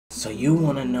So you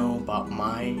want to know about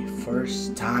my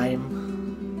first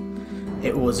time?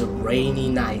 It was a rainy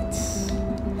night.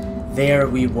 There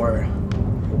we were,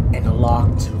 in a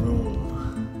locked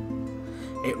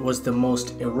room. It was the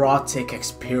most erotic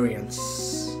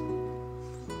experience.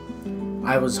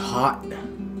 I was hot.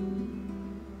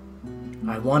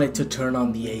 I wanted to turn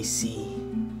on the AC.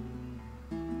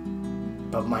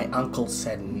 But my uncle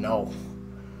said no.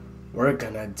 We're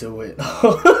gonna do it.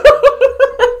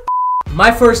 My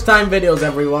first time videos,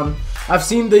 everyone. I've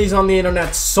seen these on the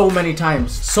internet so many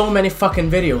times. So many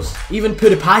fucking videos. Even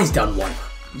PewDiePie's done one.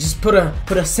 Just put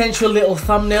a sensual little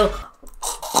thumbnail.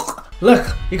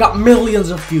 Look, you got millions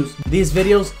of views. These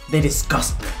videos, they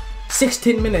disgust me.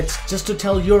 16 minutes just to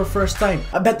tell your first time.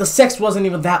 I bet the sex wasn't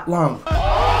even that long.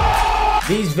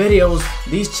 These videos,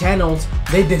 these channels,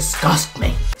 they disgust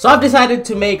me. So I've decided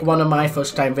to make one of my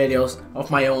first time videos of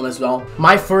my own as well.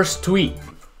 My first tweet.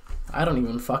 I don't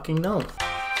even fucking know.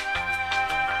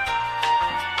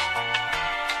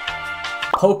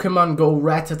 Pokemon Go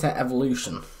Rattata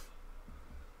Evolution.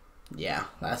 Yeah,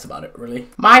 that's about it really.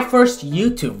 My first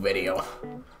YouTube video.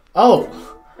 Oh,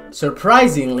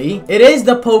 surprisingly, it is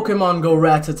the Pokemon Go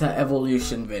Rattata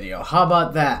Evolution video. How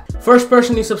about that? First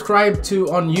person you subscribe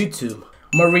to on YouTube,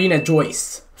 Marina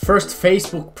Joyce. First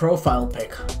Facebook profile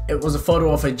pic. It was a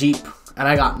photo of a Jeep, and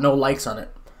I got no likes on it.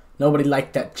 Nobody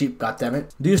liked that Jeep,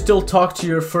 goddammit. Do you still talk to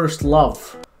your first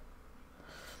love?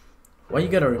 Why you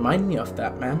gotta remind me of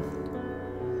that, man?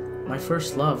 My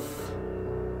first love.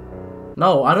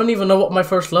 No, I don't even know what my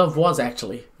first love was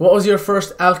actually. What was your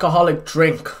first alcoholic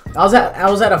drink? I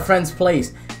was at a friend's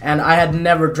place and I had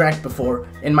never drank before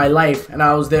in my life, and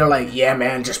I was there like, yeah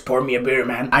man, just pour me a beer,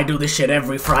 man. I do this shit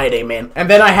every Friday, man. And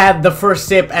then I had the first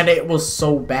sip and it was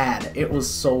so bad. It was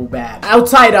so bad.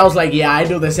 Outside I was like, yeah, I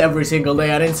do this every single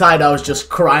day, and inside I was just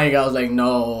crying. I was like,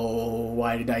 no,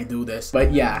 why did I do this?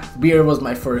 But yeah, beer was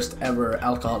my first ever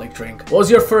alcoholic drink. What was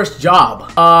your first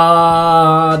job?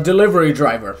 Delivery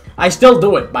driver. I still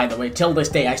do it, by the way, till this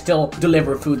day. I still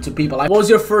deliver food to people. What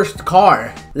was your first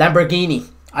car? Lamborghini.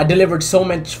 I delivered so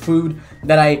much food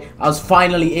that I was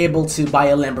finally able to buy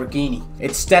a Lamborghini.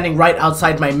 It's standing right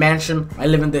outside my mansion. I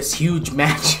live in this huge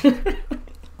mansion.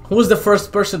 Who was the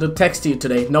first person to text you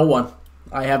today? No one.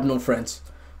 I have no friends.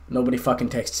 Nobody fucking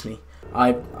texts me.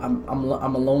 I'm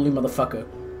a lonely motherfucker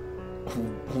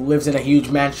who lives in a huge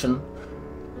mansion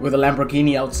with a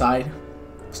Lamborghini outside.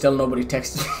 Still nobody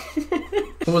texts me.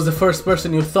 Who was the first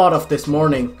person you thought of this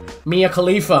morning? Mia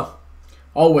Khalifa.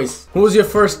 Always. Who was your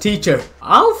first teacher?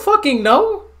 I don't fucking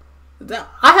know.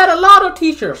 I had a lot of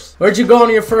teachers. Where'd you go on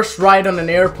your first ride on an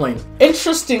airplane?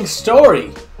 Interesting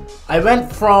story. I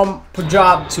went from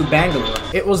Punjab to Bangalore.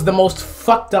 It was the most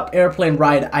fucked up airplane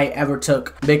ride I ever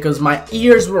took because my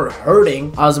ears were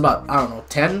hurting. I was about, I don't know,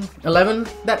 10, 11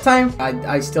 that time.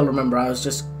 I still remember I was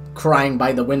just crying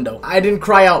by the window. I didn't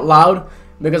cry out loud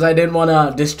because I didn't want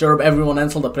to disturb everyone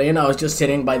else on the plane. I was just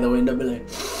sitting by the window be like,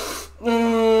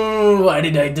 why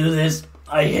did I do this?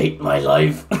 I hate my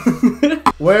life.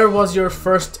 Where was your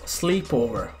first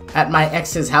sleepover? At my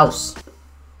ex's house.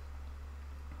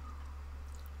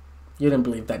 You didn't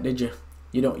believe that, did you?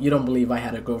 You don't believe I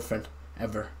had a girlfriend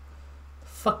ever.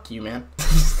 Fuck you, man.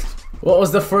 What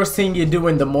was the first thing you do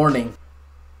in the morning?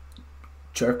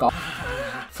 Jerk off.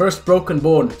 First broken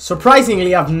bone.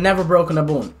 Surprisingly, I've never broken a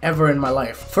bone ever in my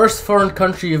life. First foreign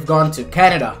country you've gone to?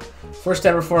 Canada. First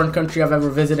ever foreign country I've ever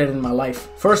visited in my life.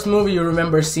 First movie you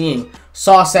remember seeing?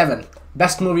 Saw 7.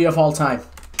 Best movie of all time.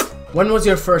 When was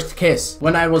your first kiss?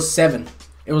 When I was 7.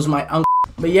 It was my uncle.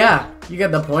 But yeah, you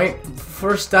get the point.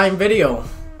 First time video.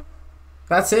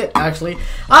 That's it, actually.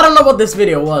 I don't know what this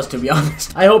video was, to be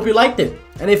honest. I hope you liked it.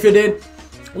 And if you did,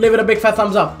 leave it a big fat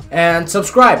thumbs up. And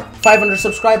subscribe. 500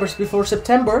 subscribers before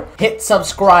September. Hit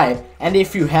subscribe. And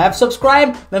if you have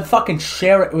subscribed, then fucking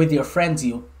share it with your friends,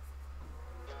 you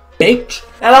bitch.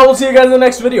 And I will see you guys in the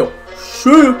next video. See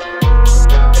you.